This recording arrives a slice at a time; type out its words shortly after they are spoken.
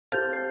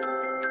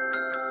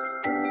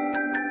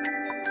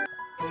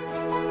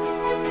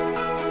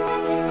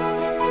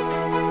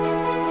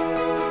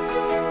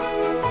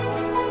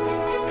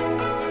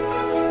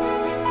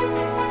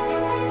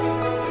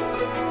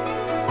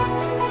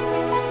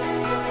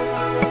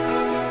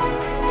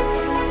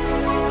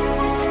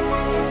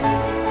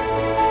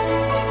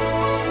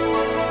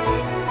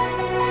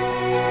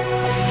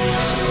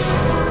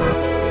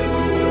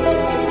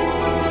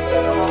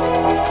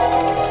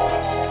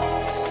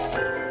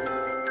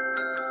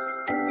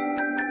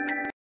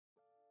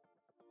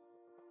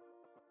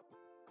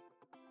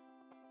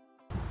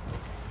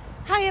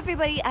Hi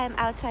everybody, I'm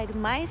outside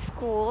my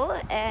school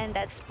and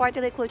that's part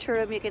of the culture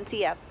room you can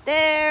see up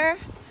there.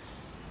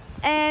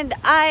 And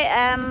I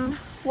am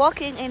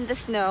walking in the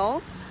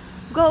snow,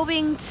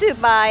 going to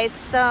buy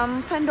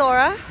some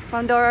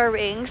Pandora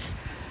rings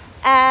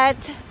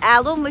at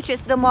Alum, which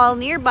is the mall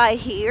nearby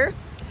here.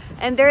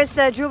 And there's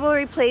a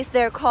jewelry place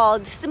there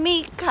called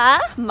Smycka,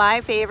 my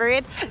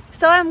favorite.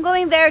 So I'm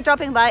going there,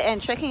 dropping by and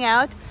checking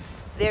out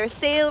their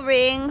sale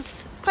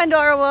rings,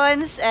 Pandora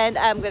ones, and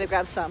I'm gonna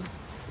grab some.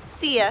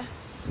 See ya!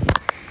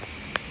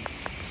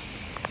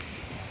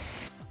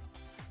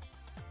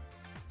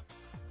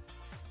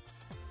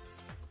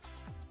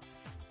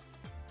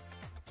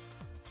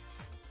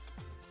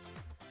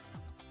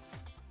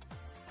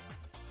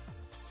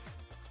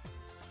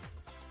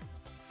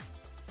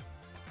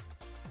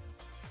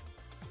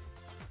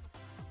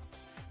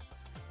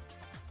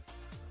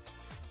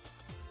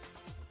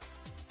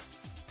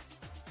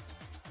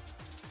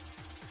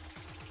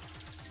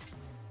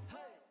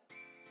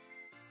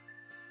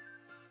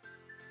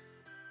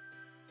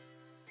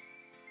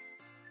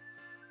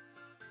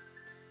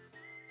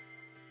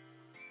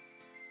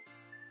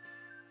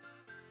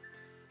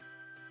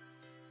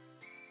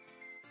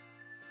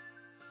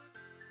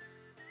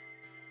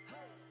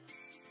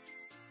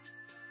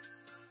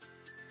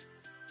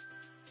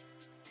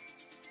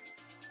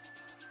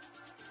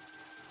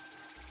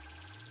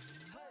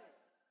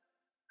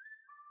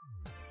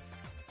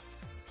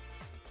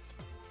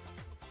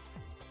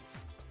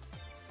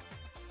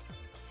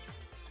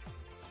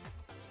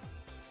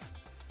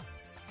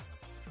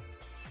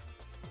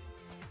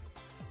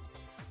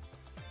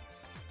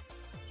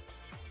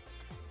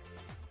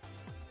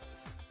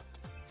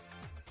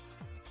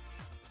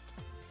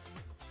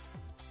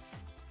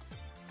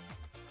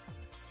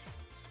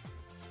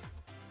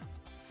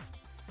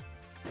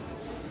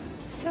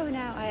 So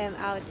now I am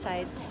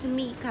outside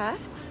Smycka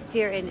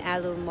here in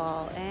Alum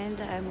Mall, and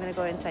I'm gonna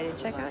go inside and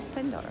check out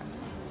Pandora.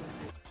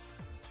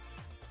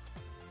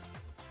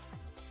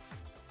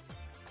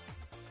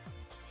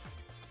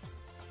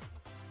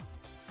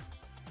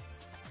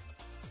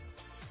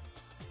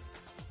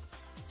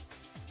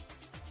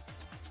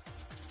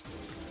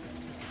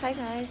 Hi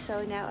guys,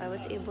 so now I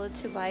was able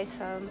to buy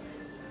some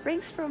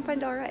rings from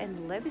Pandora,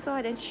 and let me go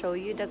ahead and show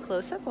you the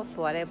close-up of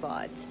what I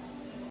bought.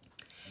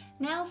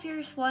 Now,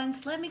 fierce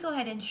ones, let me go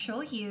ahead and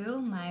show you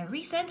my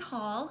recent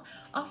haul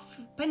of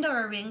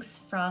Pandora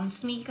rings from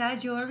Smycka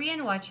Jewelry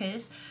and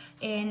Watches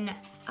in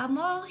a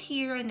mall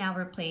here in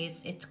our place.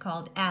 It's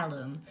called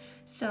Alum.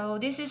 So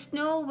this is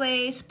no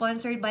way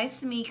sponsored by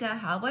Smycka,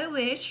 how I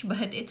wish,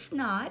 but it's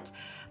not.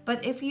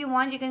 But if you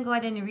want, you can go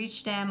ahead and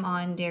reach them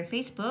on their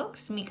Facebook,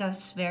 Smycka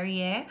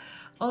𝘮𝑝andoraRings,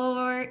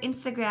 or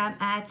Instagram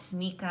at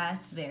Smycka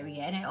𝘮𝑝andoraRings.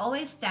 And I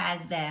always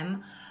tag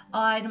them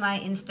on my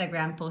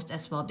Instagram post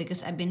as well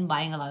because I've been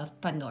buying a lot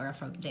of Pandora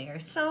from there.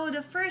 So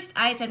the first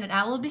item that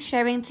I will be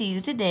sharing to you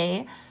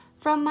today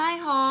from my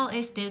haul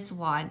is this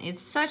one.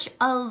 It's such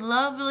a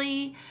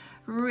lovely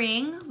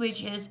ring,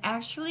 which is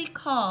actually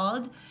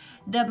called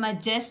the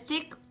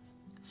Majestic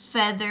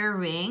Feather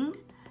Ring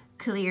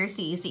Clear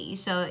CC.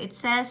 So it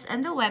says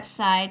on the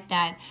website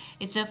that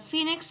it's a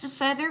Phoenix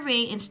feather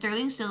ring in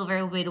sterling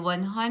silver with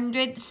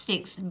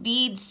 106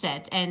 bead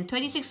set and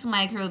 26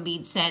 micro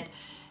bead set,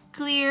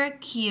 clear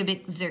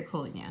cubic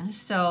zirconia.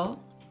 So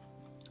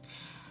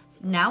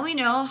now we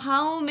know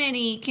how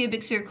many cubic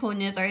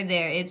zirconias are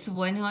there. It's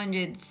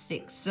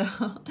 106. So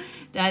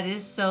that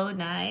is so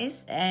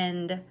nice,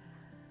 and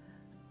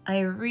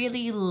I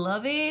really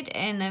love it,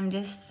 and I'm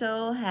just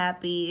so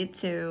happy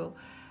to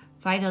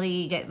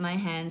finally get my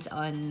hands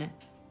on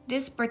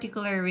this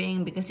particular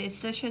ring because it's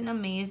such an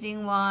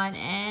amazing one,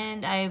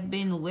 and I've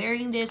been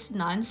wearing this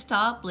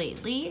non-stop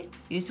lately,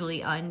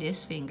 usually on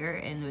this finger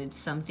and with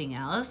something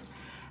else.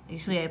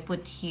 Usually I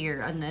put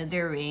here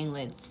another ring,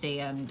 let's say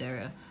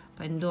the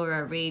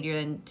Pandora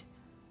Radiant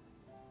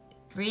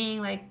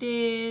ring like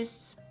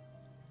this,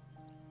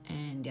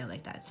 and yeah,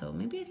 like that. So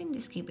maybe I can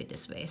just keep it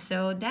this way.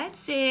 So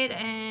that's it,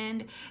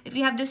 and if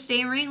you have the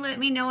same ring, let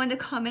me know in the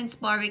comments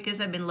bar because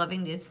I've been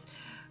loving this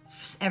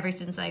ever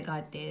since I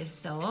got this.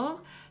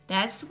 So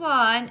that's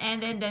one,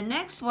 and then the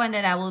next one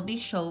that I will be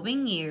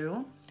showing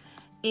you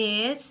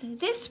is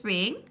this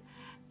ring.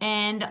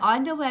 And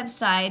on the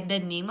website, the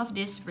name of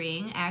this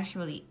ring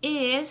actually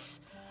is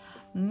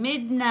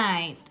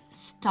Midnight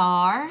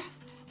Star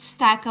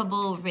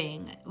Stackable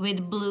Ring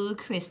with blue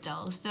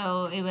crystal.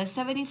 So it was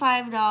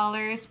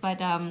 $75,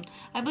 but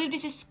I believe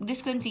this is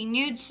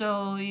discontinued,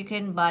 so you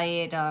can buy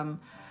it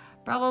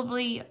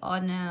probably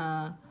on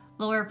a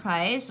lower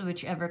price,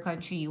 whichever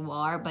country you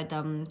are. But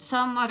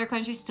some other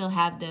countries still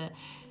have the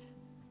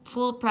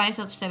full price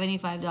of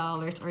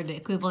 $75 or the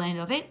equivalent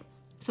of it.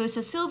 So it's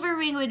a silver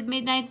ring with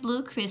midnight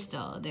blue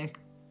crystal.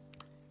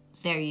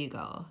 There you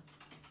go.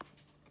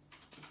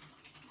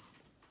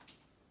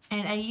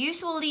 And I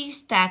usually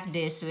stack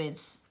this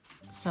with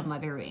some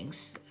other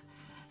rings.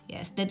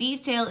 Yes, the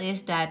detail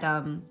is that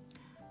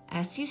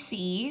as you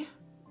see,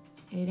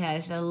 it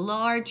has a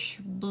large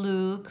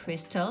blue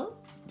crystal.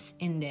 It's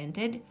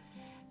indented.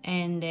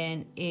 And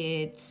then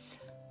it's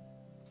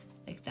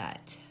like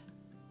that.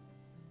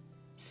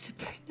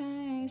 Super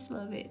nice,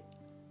 love it.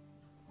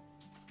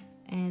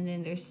 And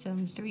then there's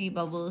some 3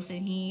 bubbles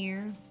in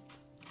here.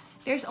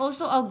 There's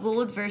also a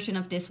gold version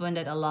of this one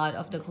that a lot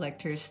of the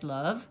collectors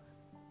love.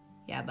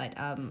 Yeah, but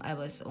I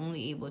was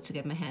only able to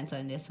get my hands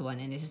on this one,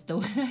 and this is the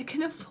one I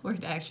can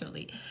afford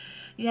actually.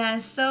 Yeah,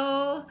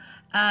 so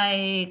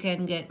I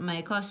can get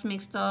my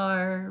Cosmic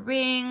Star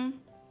ring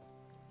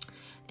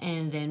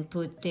and then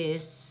put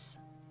this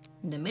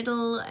in the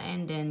middle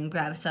and then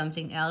grab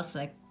something else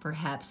like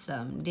perhaps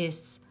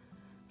this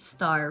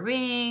star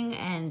ring,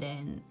 and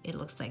then it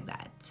looks like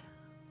that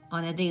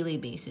on a daily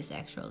basis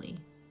actually.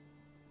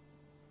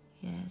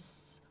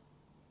 Yes.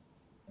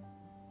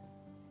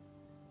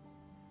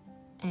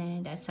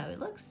 And that's how it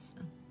looks.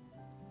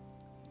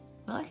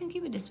 Well, I can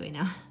keep it this way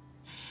now.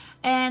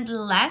 And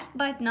last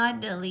but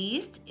not the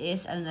least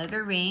is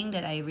another ring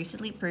that I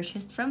recently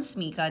purchased from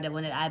Smycka, the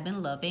one that I've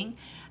been loving.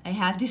 I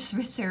have this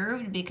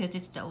reserved because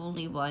it's the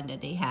only one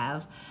that they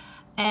have.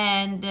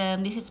 And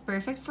this is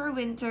perfect for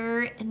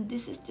winter, and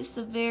this is just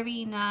a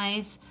very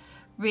nice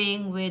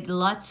ring with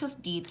lots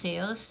of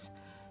details.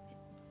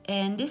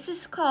 And this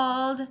is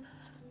called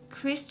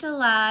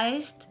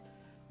Crystallized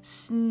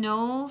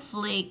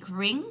Snowflake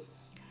Ring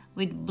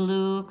with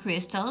blue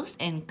crystals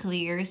and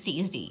clear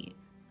CZ.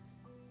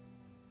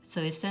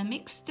 So it's a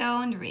mixed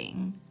stone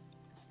ring.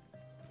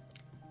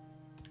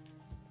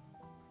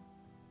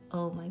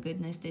 Oh my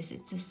goodness, this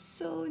is just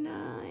so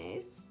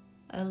nice.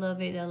 I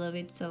love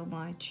it so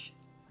much.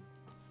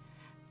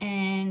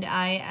 And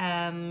I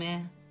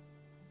am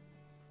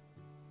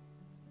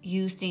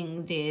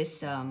using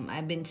this,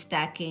 I've been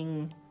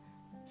stacking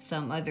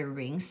some other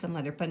rings, some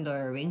other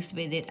Pandora rings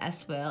with it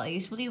as well. I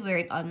usually wear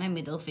it on my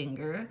middle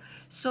finger.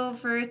 So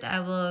first I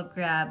will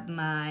grab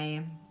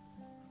my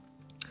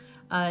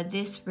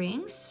these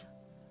rings,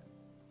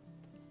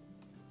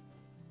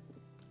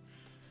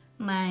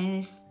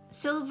 my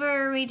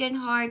silver radiant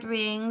heart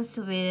rings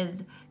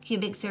with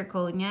cubic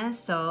zirconia.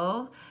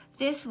 So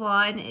this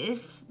one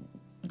is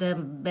the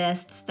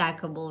best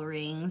stackable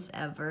rings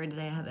ever that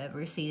I have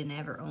ever seen and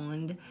ever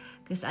owned,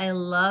 because I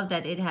love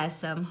that it has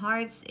some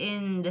hearts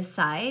in the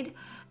side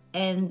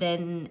and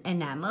then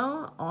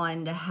enamel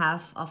on the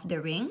half of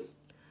the ring.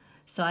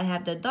 So I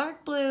have the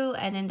dark blue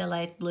and then the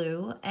light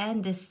blue,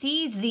 and the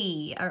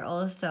CZ are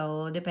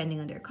also depending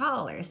on their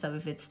color. So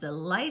if it's the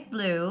light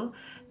blue,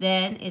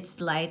 then it's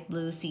light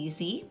blue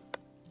CZ.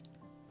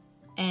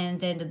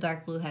 And then the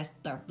dark blue has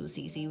dark blue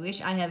CZ,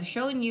 which I have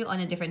shown you on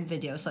a different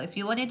video. So if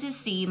you wanted to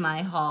see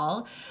my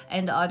haul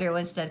and the other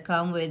ones that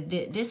come with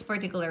this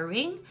particular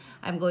ring,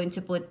 I'm going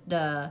to put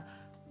the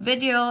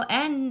video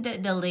and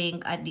the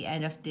link at the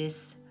end of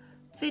this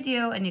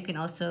video, and you can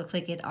also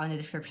click it on the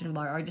description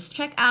bar, or just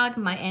check out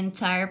my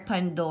entire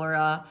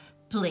Pandora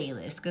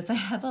playlist because I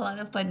have a lot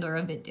of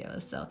Pandora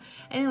videos. So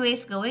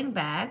anyways, going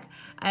back,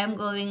 I'm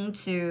going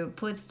to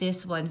put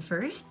this one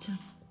first.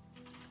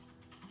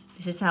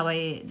 This is how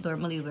I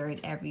normally wear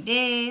it every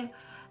day.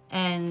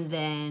 And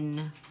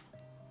then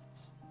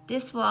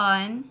this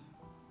one,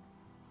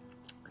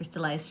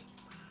 Crystallized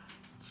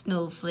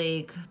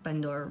Snowflake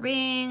Pandora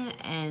ring,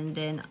 and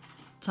then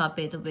top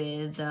it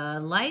with the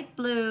light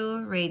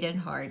blue Radiant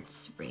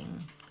Hearts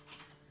ring.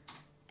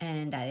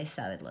 And that is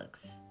how it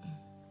looks.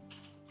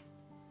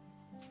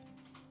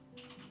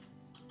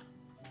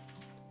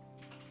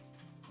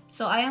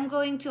 So I am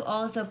going to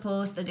also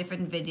post a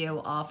different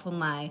video of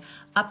my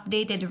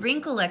updated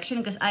ring collection,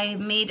 because I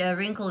made a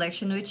ring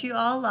collection which you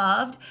all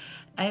loved.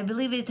 I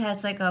believe it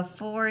has like a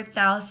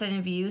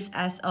 4,000 views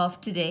as of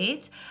to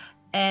date.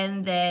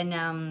 And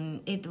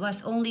then it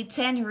was only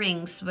 10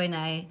 rings when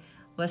I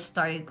was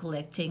started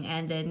collecting,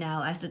 and then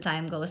now as the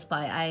time goes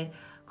by, I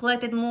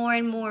collected more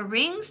and more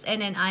rings,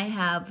 and then I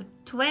have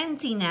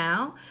 20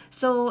 now.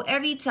 So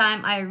every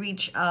time I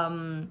reach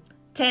 10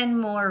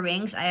 more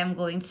rings, I am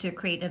going to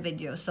create a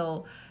video.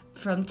 So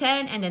from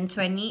 10 and then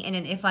 20, and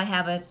then if I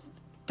have a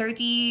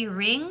 30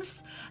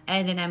 rings,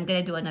 and then I'm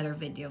gonna do another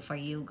video for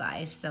you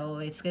guys. So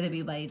it's gonna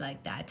be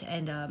like that.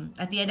 And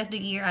at the end of the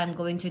year, I'm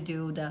going to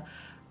do the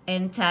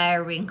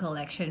entire ring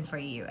collection for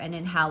you, and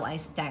then how I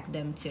stack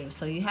them too,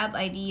 so you have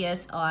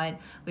ideas on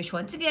which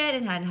one to get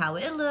and how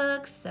it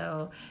looks.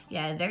 So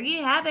yeah, there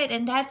you have it,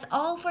 and that's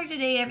all for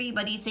today,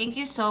 everybody. Thank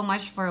you so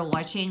much for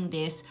watching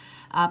this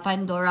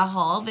Pandora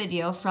haul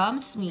video from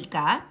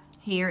Smycka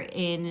here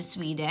in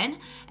Sweden,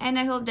 and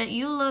I hope that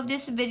you love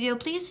this video.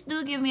 Please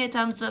do give me a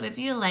thumbs up if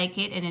you like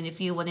it, and then if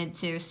you wanted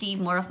to see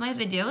more of my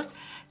videos,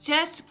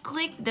 just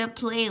click the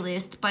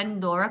playlist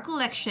Pandora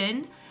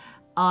Collection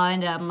on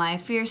my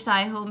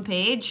𝒮𝑎𝑟𝑒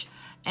homepage,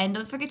 and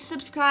don't forget to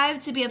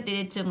subscribe to be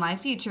updated to my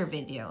future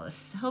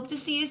videos. Hope to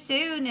see you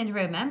soon, and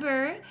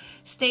remember,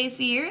 stay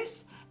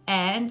fierce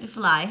and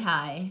fly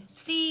high.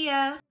 See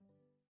ya!